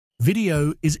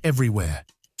Video is everywhere.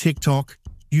 TikTok,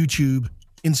 YouTube,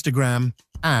 Instagram,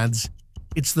 ads.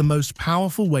 It's the most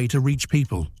powerful way to reach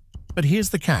people. But here's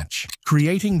the catch.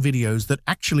 Creating videos that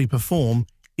actually perform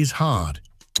is hard.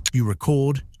 You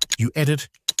record, you edit,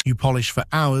 you polish for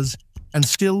hours, and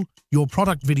still, your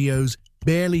product videos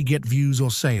barely get views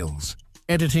or sales.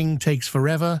 Editing takes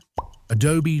forever,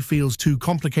 Adobe feels too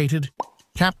complicated,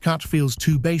 CapCut feels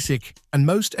too basic, and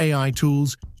most AI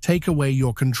tools take away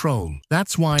your control.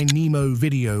 That's why Nemo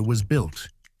Video was built.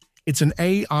 It's an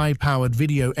AI-powered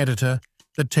video editor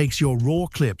that takes your raw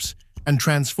clips and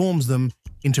transforms them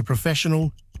into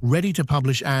professional,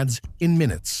 ready-to-publish ads in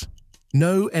minutes.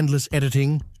 No endless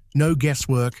editing, no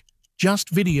guesswork,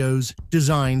 just videos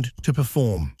designed to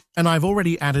perform. And I've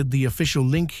already added the official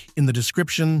link in the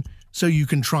description so you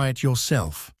can try it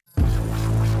yourself.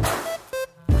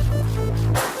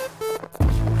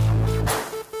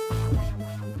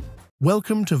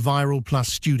 Welcome to Viral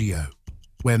Plus Studio,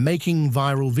 where making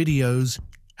viral videos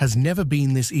has never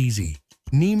been this easy.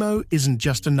 Nemo isn't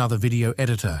just another video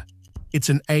editor. It's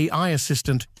an AI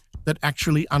assistant that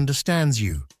actually understands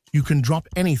you. You can drop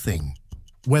anything,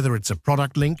 whether it's a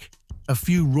product link, a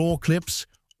few raw clips,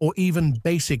 or even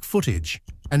basic footage,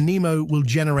 and Nemo will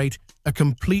generate a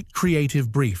complete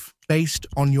creative brief based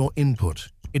on your input.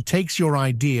 It takes your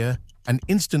idea and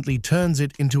instantly turns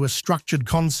it into a structured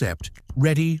concept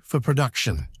ready for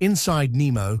production. Inside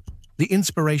Nemo, the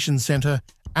Inspiration Center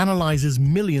analyzes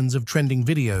millions of trending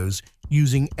videos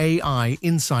using AI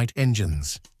insight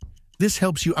engines. This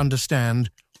helps you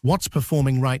understand what's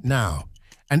performing right now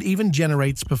and even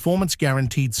generates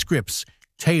performance-guaranteed scripts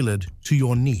tailored to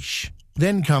your niche.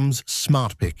 Then comes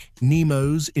SmartPick,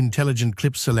 Nemo's intelligent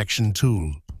clip selection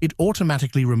tool. It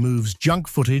automatically removes junk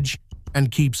footage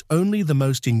and keeps only the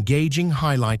most engaging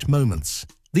highlight moments.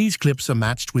 These clips are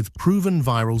matched with proven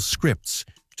viral scripts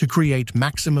to create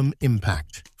maximum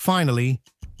impact. Finally,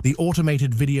 the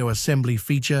automated video assembly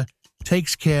feature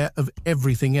takes care of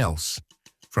everything else,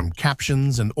 from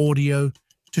captions and audio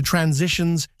to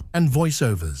transitions and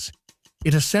voiceovers.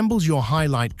 It assembles your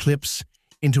highlight clips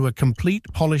into a complete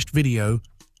polished video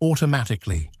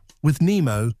automatically. With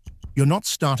Nemo, you're not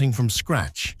starting from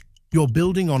scratch. You're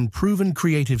building on proven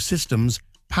creative systems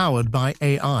powered by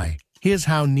AI. Here's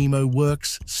how Nemo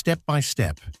works step by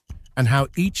step, and how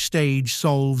each stage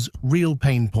solves real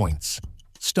pain points.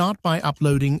 Start by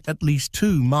uploading at least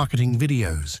 2 marketing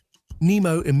videos.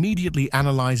 Nemo immediately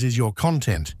analyzes your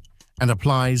content and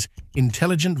applies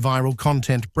intelligent viral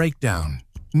content breakdown,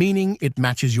 meaning it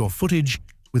matches your footage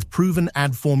with proven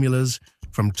ad formulas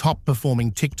from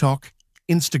top-performing TikTok,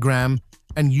 Instagram,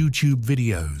 and YouTube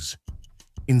videos.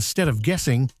 Instead of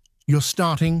guessing, you're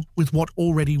starting with what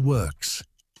already works.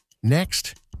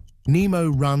 Next, Nemo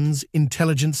runs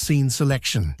intelligent scene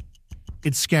selection.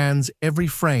 It scans every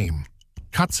frame,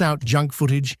 cuts out junk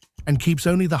footage, and keeps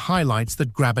only the highlights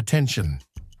that grab attention.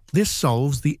 This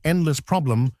solves the endless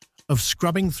problem of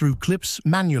scrubbing through clips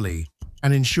manually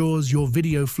and ensures your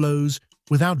video flows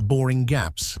without boring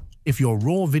gaps. If your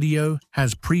raw video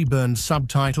has pre-burned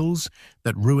subtitles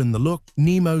that ruin the look,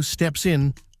 Nemo steps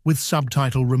in with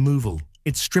subtitle removal.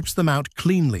 It strips them out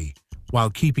cleanly while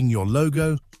keeping your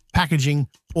logo, packaging,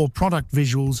 or product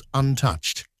visuals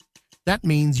untouched. That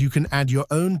means you can add your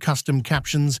own custom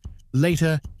captions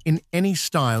later in any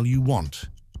style you want.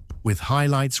 With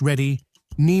highlights ready,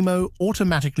 Nemo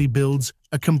automatically builds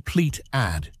a complete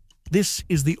ad. This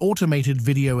is the automated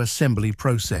video assembly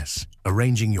process,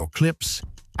 arranging your clips,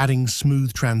 adding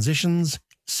smooth transitions,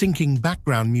 syncing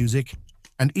background music,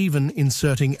 and even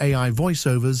inserting AI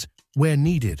voiceovers where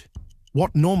needed.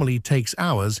 What normally takes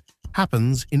hours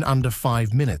happens in under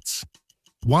 5 minutes.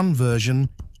 One version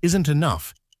isn't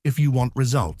enough if you want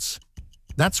results.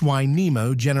 That's why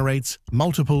Nemo generates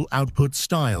multiple output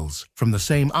styles. From the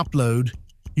same upload,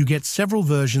 you get several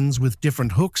versions with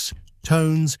different hooks,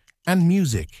 tones, and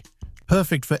music,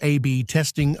 perfect for A/B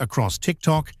testing across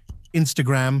TikTok,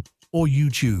 Instagram, or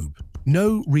YouTube.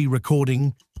 No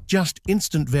re-recording, just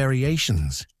instant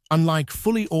variations. Unlike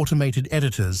fully automated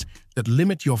editors that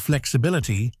limit your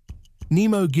flexibility,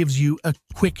 Nemo gives you a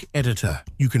quick editor.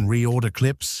 You can reorder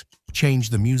clips, change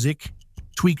the music,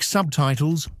 tweak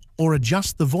subtitles, or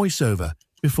adjust the voiceover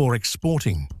before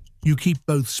exporting. You keep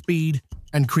both speed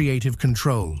and creative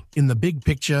control. In the big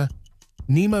picture,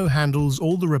 Nemo handles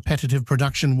all the repetitive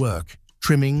production work,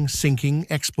 trimming, syncing,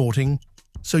 exporting,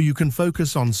 so you can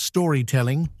focus on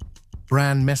storytelling,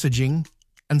 brand messaging,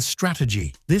 and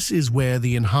strategy. This is where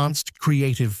the enhanced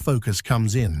creative focus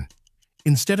comes in.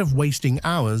 Instead of wasting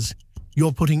hours,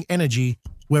 you're putting energy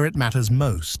where it matters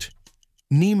most.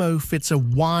 Nemo fits a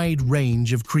wide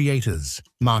range of creators,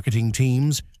 marketing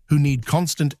teams who need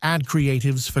constant ad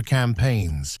creatives for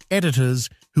campaigns, editors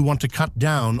who want to cut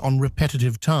down on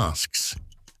repetitive tasks,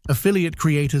 affiliate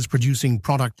creators producing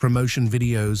product promotion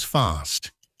videos fast,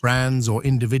 brands or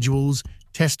individuals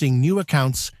testing new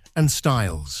accounts and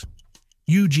styles,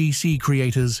 UGC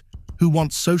creators who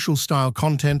want social style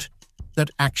content that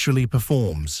actually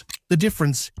performs. The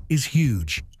difference is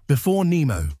huge. Before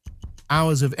Nemo,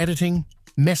 hours of editing,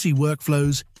 messy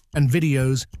workflows, and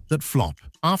videos that flop.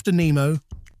 After Nemo,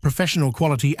 professional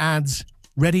quality ads,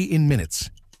 ready in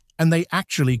minutes, and they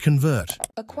actually convert.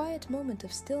 A quiet moment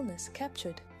of stillness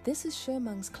captured. This is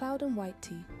Shermang's Cloud and White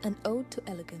Tea, an ode to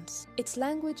elegance. Its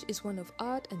language is one of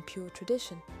art and pure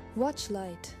tradition. Watch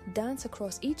light dance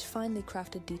across each finely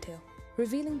crafted detail,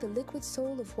 revealing the liquid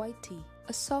soul of white tea,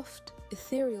 a soft,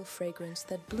 ethereal fragrance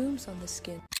that blooms on the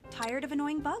skin. Tired of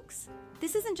annoying bugs?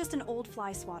 This isn't just an old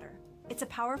fly swatter. It's a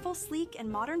powerful, sleek,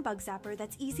 and modern bug zapper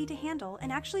that's easy to handle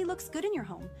and actually looks good in your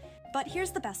home. But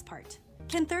here's the best part.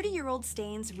 Can 30-year-old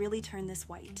stains really turn this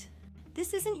white?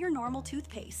 This isn't your normal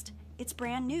toothpaste. It's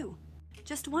brand new.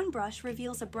 Just one brush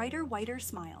reveals a brighter, whiter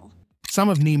smile. Some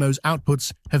of Nemo's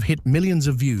outputs have hit millions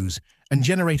of views and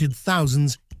generated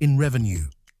thousands in revenue.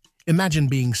 Imagine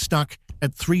being stuck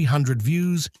at 300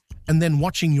 views and then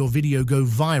watching your video go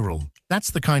viral.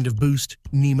 That's the kind of boost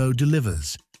Nemo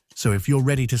delivers. So if you're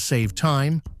ready to save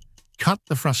time, cut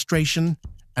the frustration,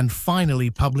 and finally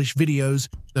publish videos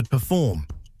that perform,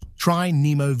 try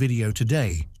Nemo Video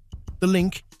today. The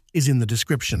link is in the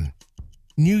description.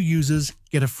 New users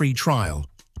get a free trial,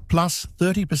 plus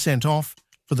 30% off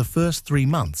for the first 3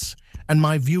 months, and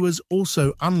my viewers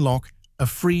also unlock a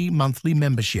free monthly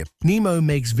membership. Nemo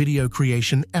makes video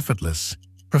creation effortless,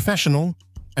 professional,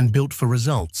 and built for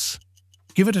results.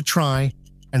 Give it a try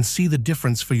and see the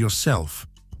difference for yourself.